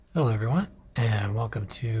Hello, everyone, and welcome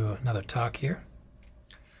to another talk here.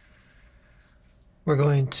 We're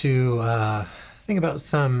going to think about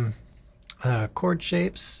some chord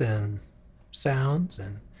shapes and sounds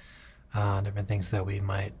and different things that we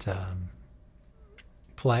might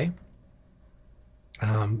play,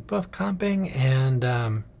 both comping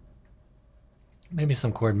and maybe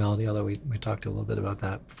some chord melody, although we talked a little bit about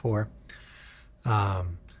that before.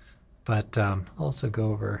 But I'll also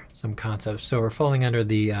go over some concepts. So we're falling under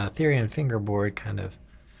the theory and fingerboard kind of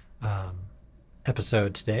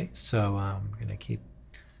episode today. So I'm going to keep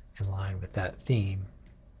in line with that theme.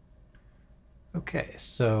 Okay,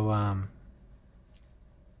 so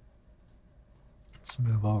let's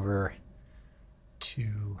move over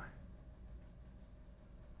to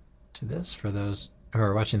this. For those who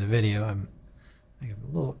are watching the video, I'm a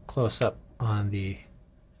little close up on the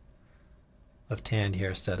left hand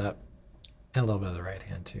here set up, and a little bit of the right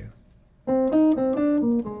hand too.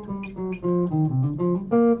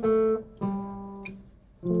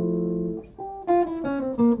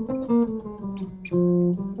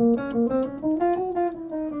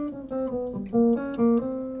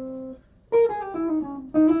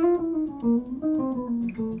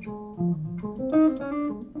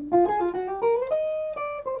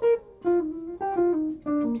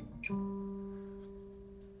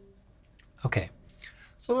 Okay,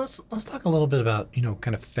 so let's talk a little bit about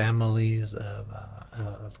kind of families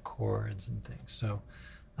of chords and things. So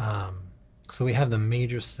so we have the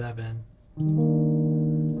major seven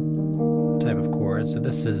type of chord. So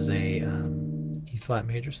this is a E flat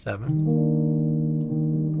major seven.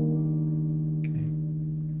 Okay,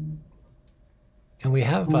 and we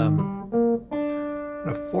have kind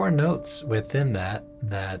of four notes within that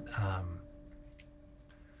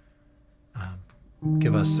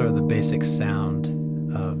give us sort of the basic sound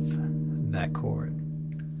of that chord.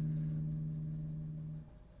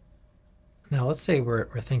 Now let's say we're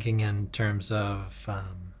thinking in terms of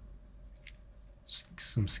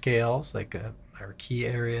some scales, like our key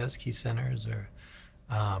areas, key centers, or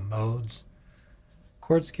modes.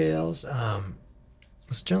 Chord scales, so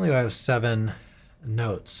generally I have 7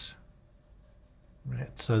 notes.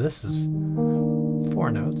 Right, so this is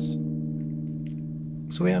 4 notes.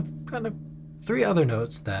 So we have kind of 3 other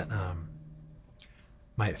notes that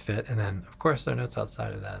might fit, and then of course there are notes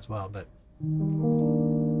outside of that as well. But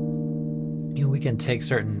we can take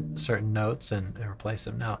certain notes and replace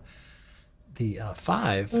them. Now, the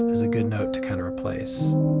 5 is a good note to kind of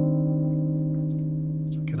replace. So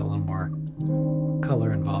we get a little more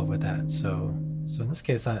color involved with that. So in this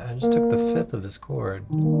case, I just took the 5th of this chord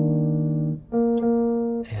and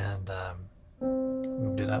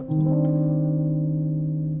moved it up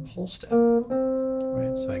whole step.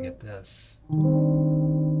 Right, so I get this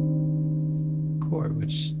chord,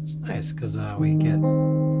 which is nice because we get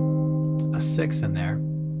a 6 in there,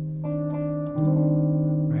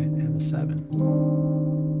 right, and the 7.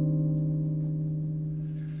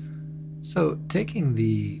 So taking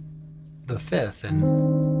the 5th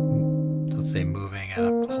and let's say moving it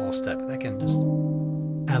up a whole step, that can just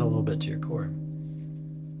add a little bit to your chord.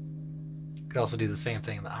 You could also do the same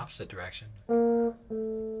thing in the opposite direction.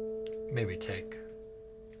 Maybe take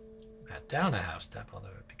that down a half step, although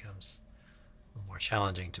it becomes a little more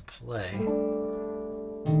challenging to play.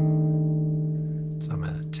 So I'm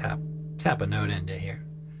going to tap a note into here.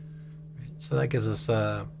 Right, so that gives us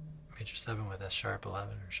a major 7 with a sharp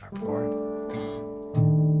 11 or sharp 4.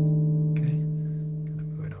 Okay, going to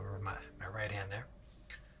move it over with my right hand there.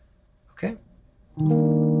 Okay.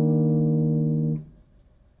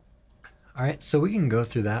 All right, so we can go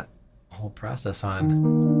through that whole process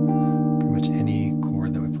on pretty much any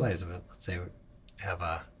chord that we play. So let's say we have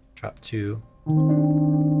a drop 2.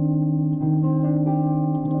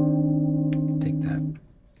 Take that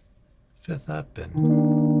 5th up and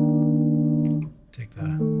take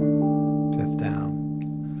the 5th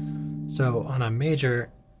down. So on a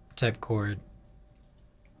major type chord,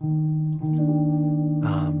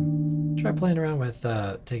 try playing around with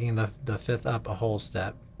taking the 5th up a whole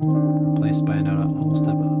step, replaced by a note a whole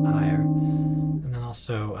step higher, and then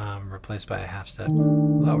also replaced by a half step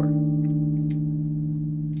lower.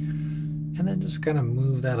 And then just kind of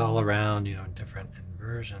move that all around, in different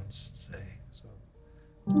inversions, say. So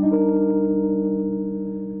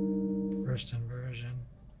first inversion.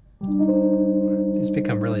 These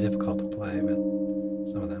become really difficult to play, but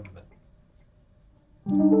some of them.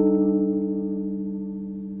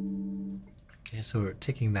 Okay, so we're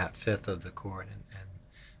taking that 5th of the chord and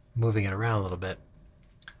moving it around a little bit.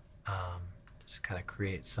 Just kind of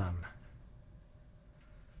create some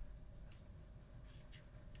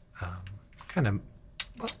kind of,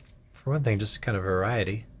 well, for one thing, just kind of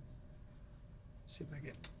variety. See if I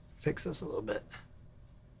can fix this a little bit.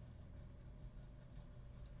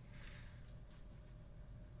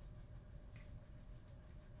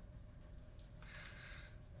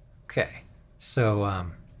 Okay, so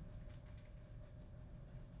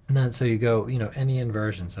and then so you go, any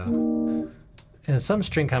inversion. So, and some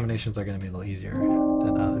string combinations are going to be a little easier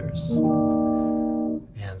than others,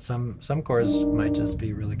 and some chords might just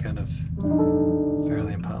be really kind of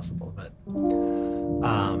fairly impossible. But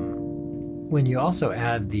when you also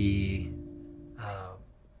add the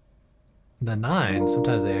 9,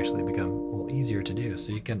 sometimes they actually become a little easier to do.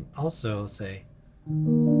 So you can also, let's say,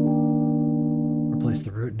 replace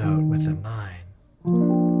the root note with a 9.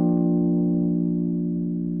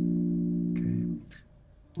 Okay.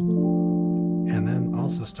 And then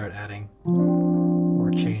also start adding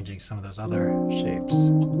or changing some of those other shapes.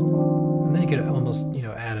 And then you could almost,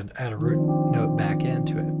 add a root note back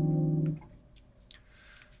into it.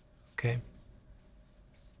 Okay.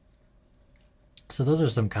 So those are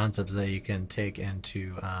some concepts that you can take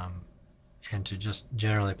into just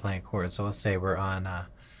generally playing chords. So let's say we're on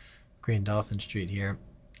Green Dolphin Street here.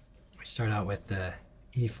 We start out with the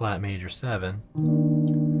E flat major 7,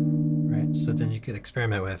 right? So then you could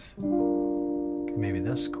experiment with maybe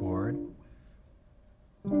this chord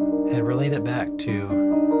and relate it back to,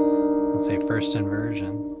 let's say, first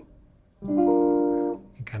inversion,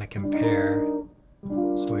 and kind of compare.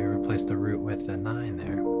 So we replace the root with the 9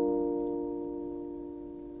 there.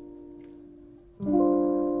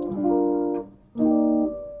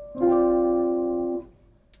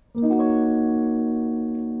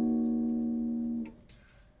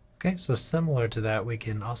 Okay, so similar to that, we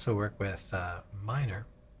can also work with minor.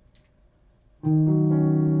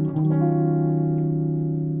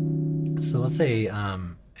 So let's say,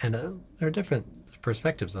 and there are different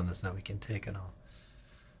perspectives on this that we can take, and I'll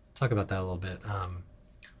talk about that a little bit.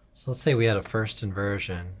 So let's say we had a first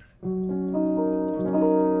inversion of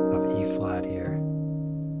E flat here.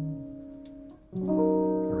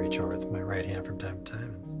 I'll reach over with my right hand from time to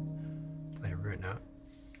time and play a root note.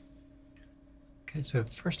 Okay, so we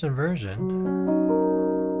have first inversion.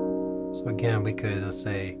 So again, we could, let's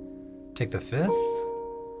say, take the 5th,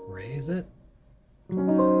 raise it. We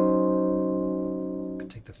could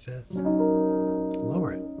take the 5th,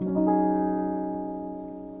 lower it.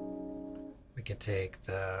 We could take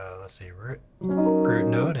the, let's say, root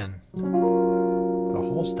note, and the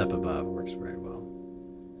whole step above works very well.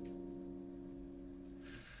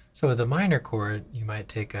 So with a minor chord, you might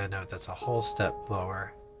take a note that's a whole step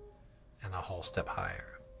lower and a whole step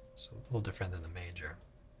higher. So a little different than the major.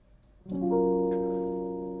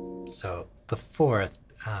 So the 4th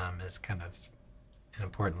is kind of an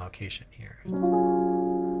important location here.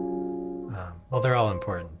 Well, they're all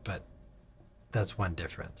important, but that's one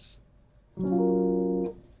difference.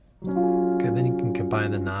 Okay, then you can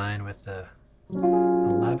combine the 9 with the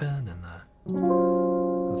 11 and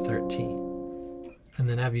the 13. And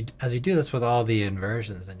then as you do this with all the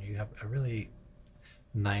inversions, then you have a really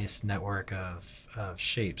nice network of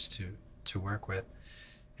shapes to work with,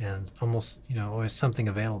 and almost always something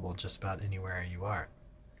available just about anywhere you are.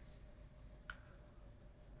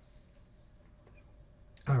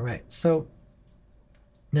 All right, so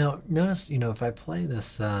now notice if I play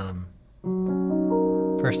this first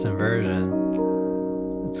inversion,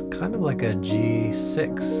 it's kind of like a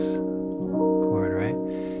G6 chord, right?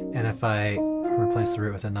 And if I replace the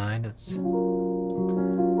root with a 9, it's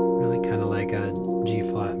really kind of like a G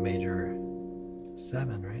flat major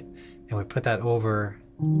 7, right? And we put that over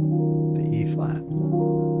the E flat.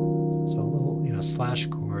 So a little, slash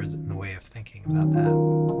chords in the way of thinking about that.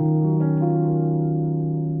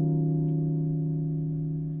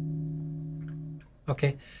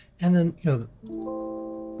 Okay, and then,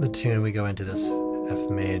 the tune, we go into this F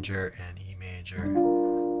major and E major.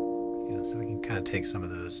 So we can kind of take some of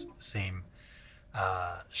those same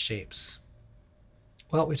shapes.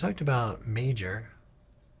 Well, we talked about major,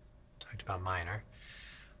 talked about minor.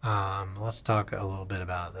 Let's talk a little bit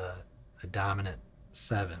about the dominant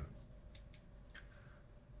 7.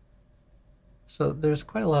 So there's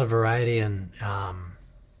quite a lot of variety, and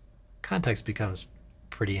context becomes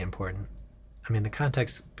pretty important. I mean, the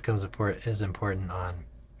context is important on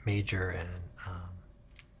major and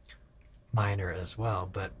minor as well,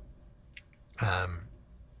 but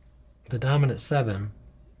the dominant 7,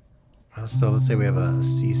 so let's say we have a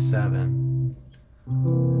C7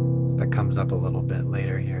 that comes up a little bit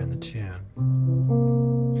later here in the tune.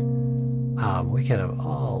 We can have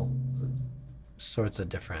all sorts of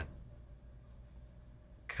different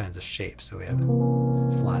kinds of shapes. So we have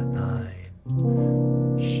flat 9,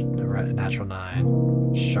 natural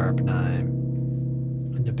 9, sharp 9,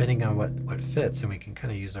 And depending on what fits, and we can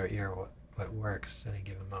kind of use our ear what works at any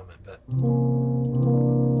given moment. But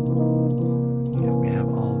we have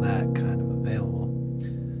all that kind of available.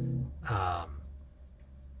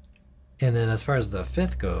 And then as far as the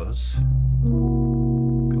fifth goes,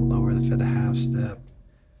 lower the fifth a half step,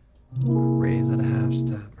 raise it a half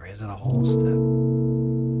step, raise it a whole step.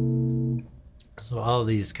 So all of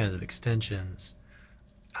these kinds of extensions,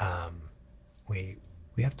 we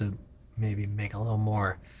have to maybe make a little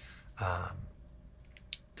more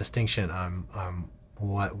distinction on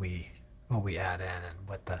what we add in and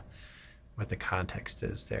what the context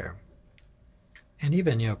is there. And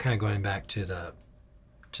even kind of going back to the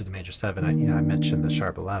major 7, I mentioned the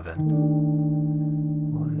sharp 11.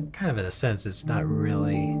 Well, kind of in a sense, it's not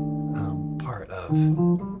really part of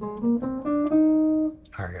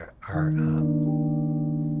our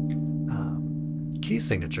key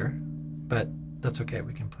signature, but that's okay.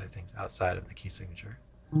 We can play things outside of the key signature,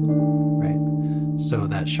 right? So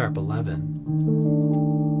that sharp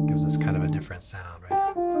 11 gives us kind of a different sound,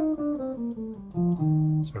 right?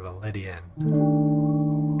 Sort of a Lydian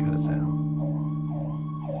kind of sound.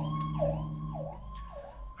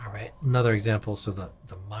 All right, another example. So the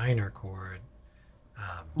minor chord,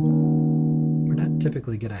 we're not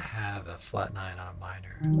typically going to have a flat 9 on a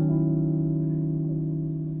minor.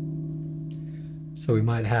 So we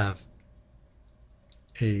might have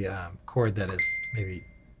a chord that is maybe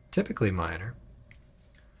typically minor.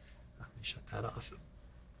 Let me shut that off.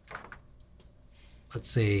 Let's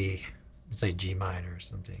say G minor or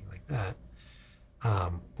something like that,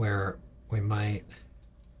 where we might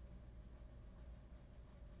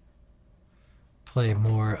play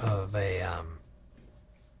more of a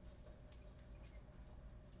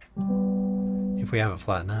if we have a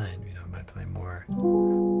flat 9, we might play more of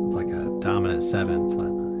like a dominant 7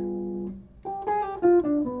 flat 9.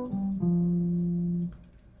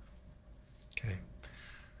 Okay.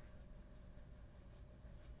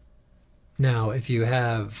 Now, if you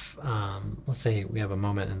have, let's say we have a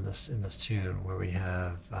moment in this tune where we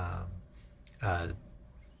have,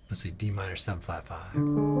 let's say D minor 7 flat 5.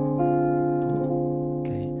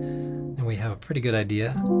 Okay, and we have a pretty good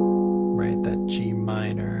idea, right? That G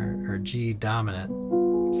minor or G dominant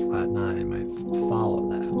flat 9 might follow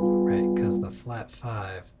that, right? Because the flat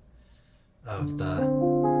 5 of the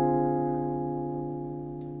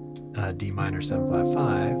D minor 7 flat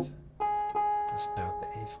 5, this note, the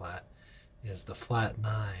A flat, is the flat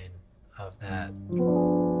 9 of that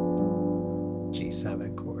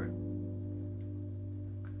G7 chord,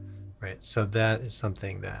 right? So that is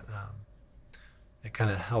something that it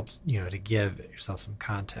kind of helps, to give yourself some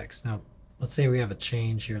context. Now, let's say we have a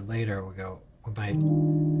change here later. We might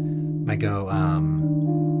go,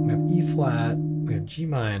 we have E flat, we have G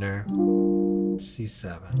minor,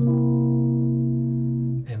 C7,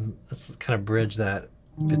 and let's kind of bridge that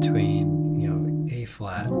between, A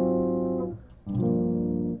flat.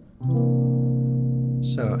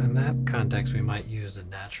 So in that context, we might use a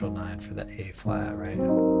natural 9 for the A flat, right?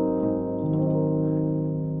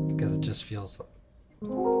 Because it just feels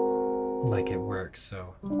like it works.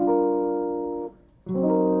 So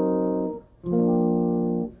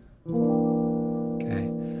okay,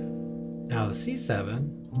 now the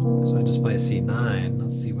C7, so I just play a C9.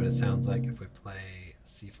 Let's see what it sounds like if we play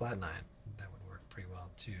C flat 9. That would work pretty well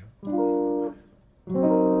too.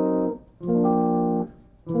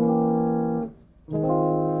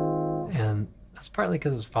 And that's partly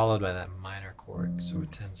because it's followed by that minor chord, so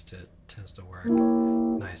it tends to work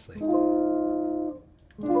nicely.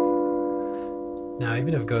 Now,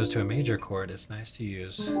 even if it goes to a major chord, it's nice to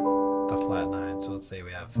use the flat 9. So let's say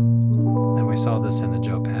we have, and we saw this in the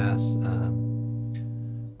Joe Pass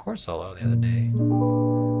chord solo the other day.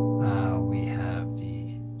 We have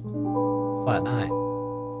the flat 9.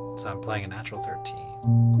 So I'm playing a natural 13,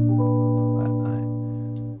 flat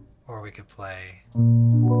 9. Or we could play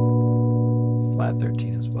flat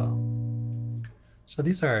 13 as well. So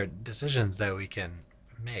these are decisions that we can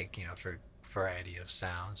make, for a variety of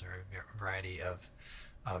sounds or a variety of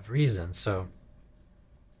reasons. So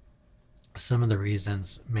some of the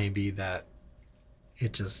reasons may be that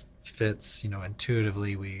it just fits,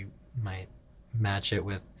 intuitively. We might match it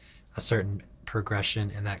with a certain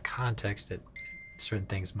progression in that context, that certain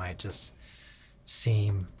things might just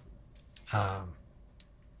seem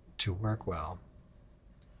to work well.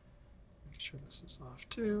 Make sure this is off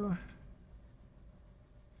too.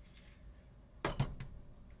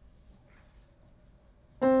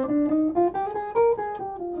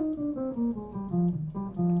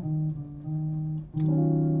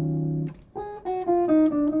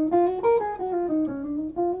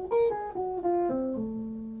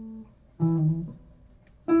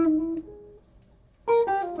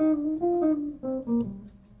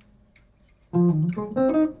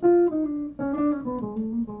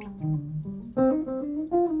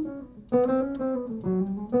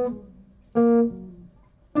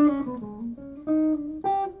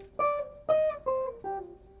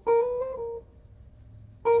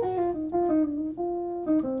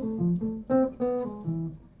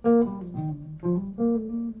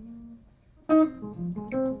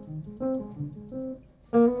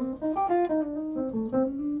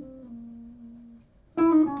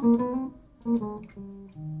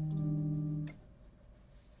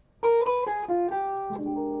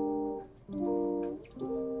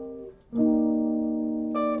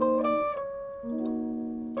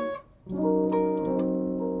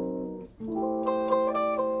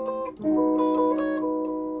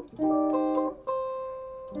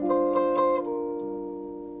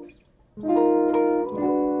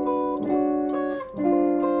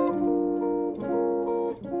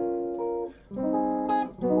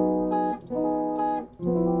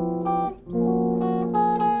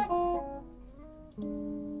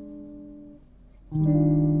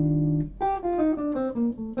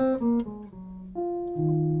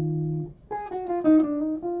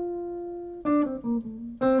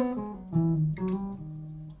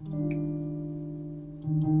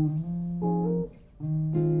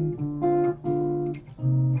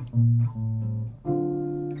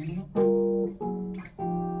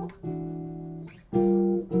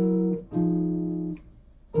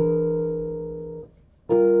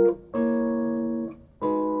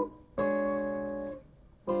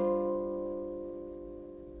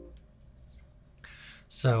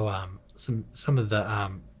 So some of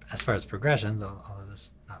the as far as progressions, although this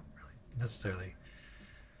is not really necessarily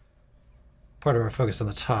part of our focus on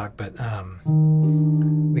the talk, but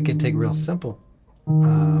we could take real simple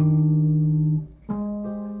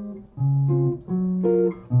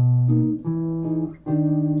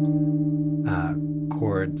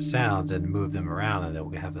chord sounds and move them around, and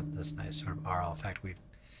then we have this nice sort of aural effect. We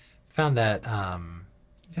found that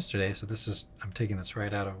yesterday, so I'm taking this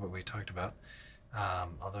right out of what we talked about.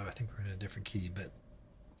 Although I think we're in a different key, but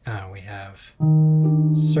we have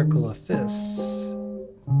circle of fists,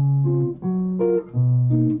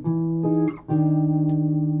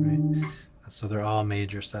 right? So they're all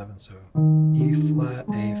major sevenths. So E flat,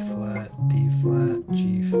 A flat, D flat,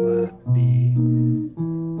 G flat, B,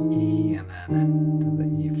 E, and then to the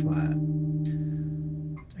E flat.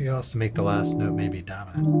 You can also make the last note maybe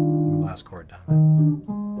dominant, the last chord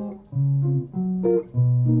dominant.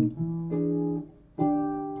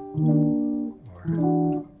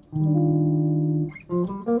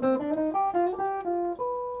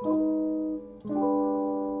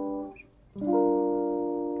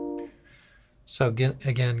 So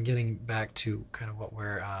again, getting back to kind of what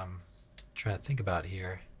we're trying to think about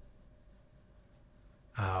here,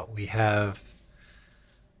 we have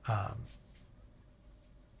a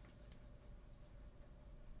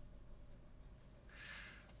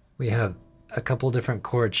couple different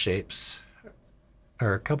chord shapes,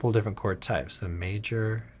 or a couple different chord types: a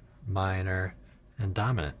major, minor, and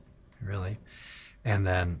dominant, really. And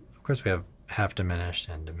then, of course, we have half diminished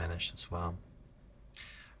and diminished as well.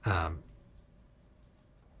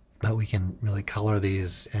 But we can really color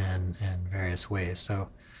these in various ways. So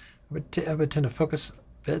I would tend to focus a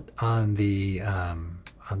bit on the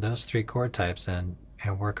on those three chord types and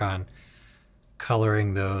work on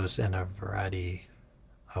coloring those in a variety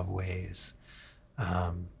of ways.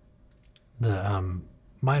 The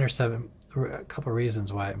minor seven, a couple of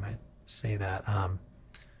reasons why I might say that.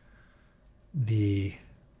 The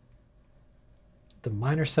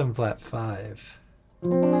minor 7 flat 5.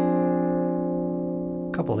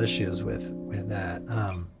 Couple issues with that.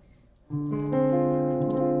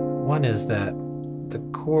 One is that the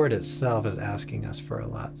chord itself is asking us for a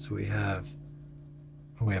lot. So we have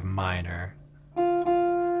minor,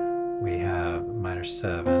 we have minor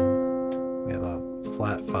 7, we have a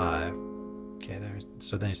flat 5. Okay,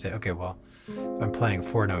 so then you say, okay, well, if I'm playing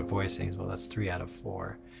 4-note voicings, well, that's 3 out of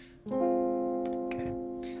 4. Okay,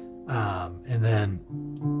 and then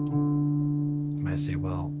you might say,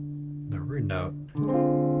 well, the root note,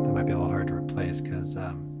 that might be a little hard to replace because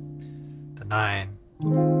the 9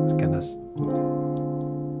 is going to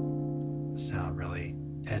sound really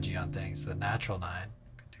edgy on things. The natural 9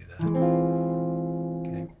 could do that.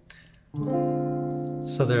 Okay.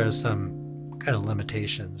 So there are some kind of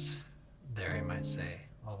limitations there, you might say,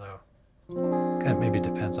 although kind of maybe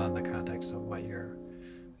depends on the context of what you're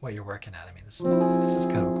working at. I mean, this is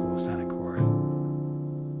kind of a cool sounding chord.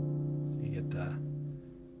 So you get the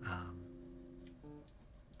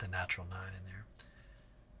natural 9 in there.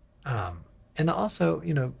 And also,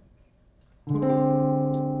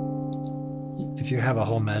 if you have a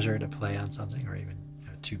whole measure to play on something, or even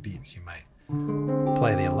 2 beats, you might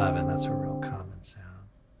play the 11. That's a real common sound.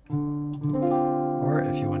 Or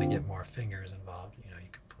if you want to get more fingers involved, you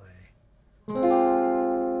could play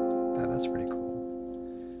that. That's pretty cool.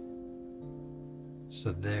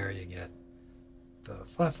 So there you get the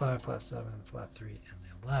flat 5, flat 7, flat 3, and the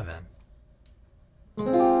 11.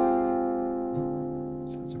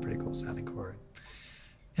 So that's a pretty cool sounding chord.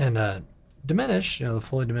 And diminished, the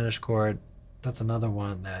fully diminished chord, that's another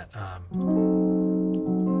one that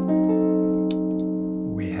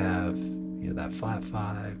we have, that flat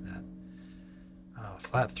 5, that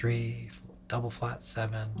flat 3, double flat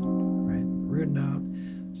 7, right? Root note.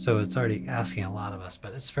 So it's already asking a lot of us,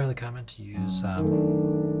 but it's fairly common to use a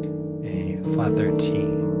flat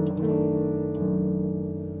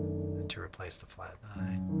 13 to replace the flat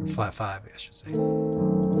 9, or flat 5, I should say.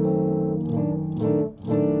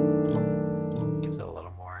 Gives it a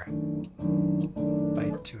little more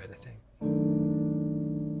bite to it, I think.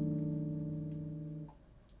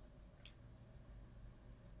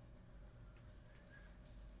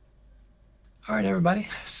 All right, everybody.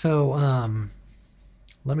 So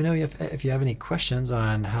let me know if you have any questions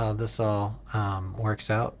on how this all works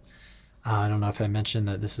out. I don't know if I mentioned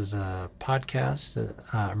that this is a podcast.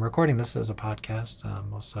 I'm recording this as a podcast.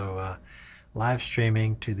 I'm also live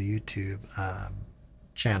streaming to the YouTube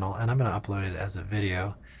channel, and I'm going to upload it as a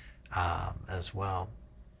video as well.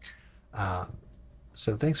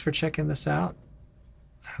 So thanks for checking this out.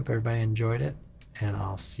 I hope everybody enjoyed it, and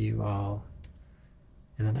I'll see you all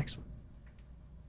in the next one.